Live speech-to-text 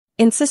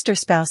In sister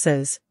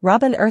spouses,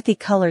 Robyn Earthy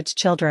Colored's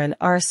children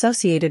are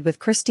associated with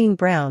Christine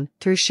Brown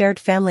through shared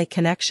family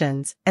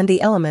connections and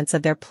the elements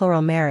of their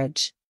plural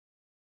marriage.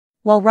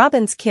 While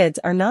Robyn's kids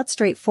are not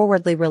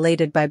straightforwardly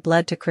related by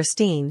blood to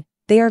Christine,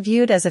 they are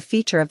viewed as a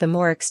feature of the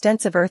more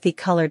extensive Earthy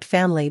Colored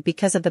family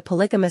because of the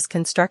polygamous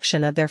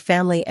construction of their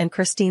family and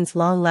Christine's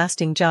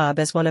long-lasting job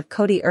as one of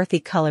Kody Earthy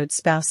Colored's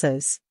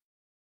spouses.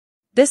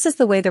 This is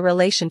the way the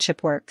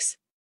relationship works.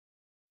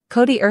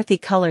 Kody Earthy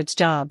Colored's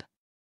job.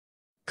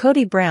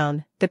 Kody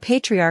Brown, the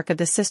patriarch of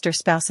the sister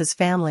spouse's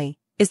family,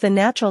 is the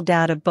natural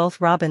dad of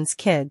both Robyn's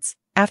kids,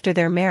 after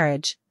their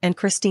marriage, and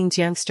Christine's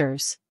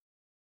youngsters.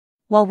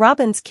 While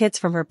Robyn's kids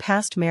from her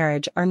past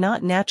marriage are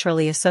not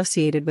naturally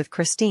associated with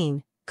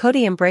Christine,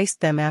 Kody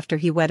embraced them after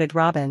he wedded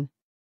Robyn.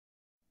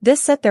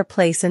 This set their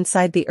place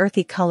inside the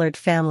Earthy Colored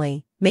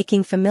family,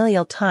 making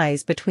familial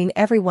ties between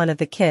every one of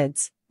the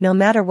kids, no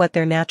matter what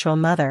their natural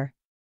mother.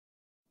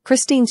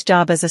 Christine's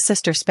job as a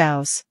sister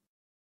spouse.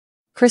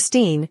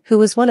 Christine, who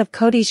was one of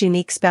Kody's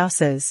unique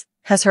spouses,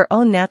 has her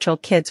own natural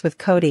kids with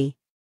Kody.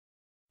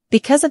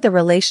 Because of the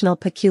relational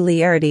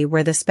peculiarity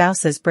where the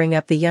spouses bring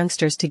up the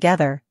youngsters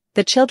together,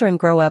 the children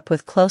grow up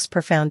with close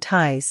profound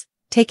ties,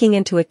 taking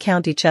into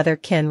account each other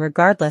kin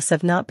regardless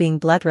of not being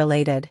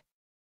blood-related.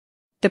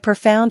 The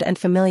profound and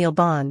familial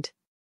bond.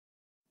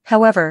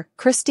 However,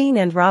 Christine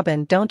and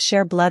Robyn don't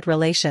share blood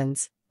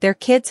relations, their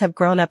kids have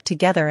grown up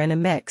together in a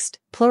mixed,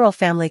 plural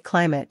family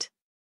climate.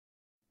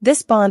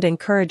 This bond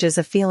encourages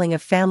a feeling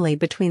of family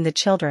between the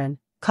children,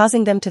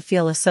 causing them to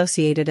feel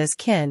associated as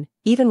kin,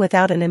 even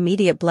without an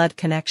immediate blood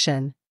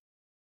connection.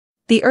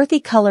 The Earthy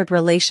Colored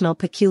relational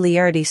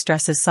peculiarity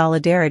stresses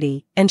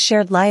solidarity and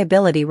shared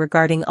liability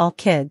regarding all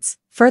kids,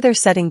 further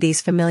setting these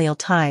familial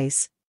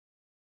ties.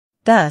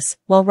 Thus,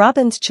 while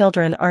Robyn's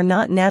children are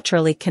not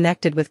naturally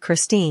connected with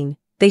Christine,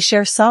 they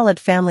share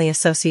solid family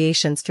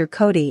associations through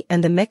Kody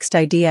and the mixed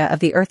idea of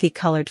the Earthy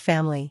Colored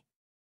family.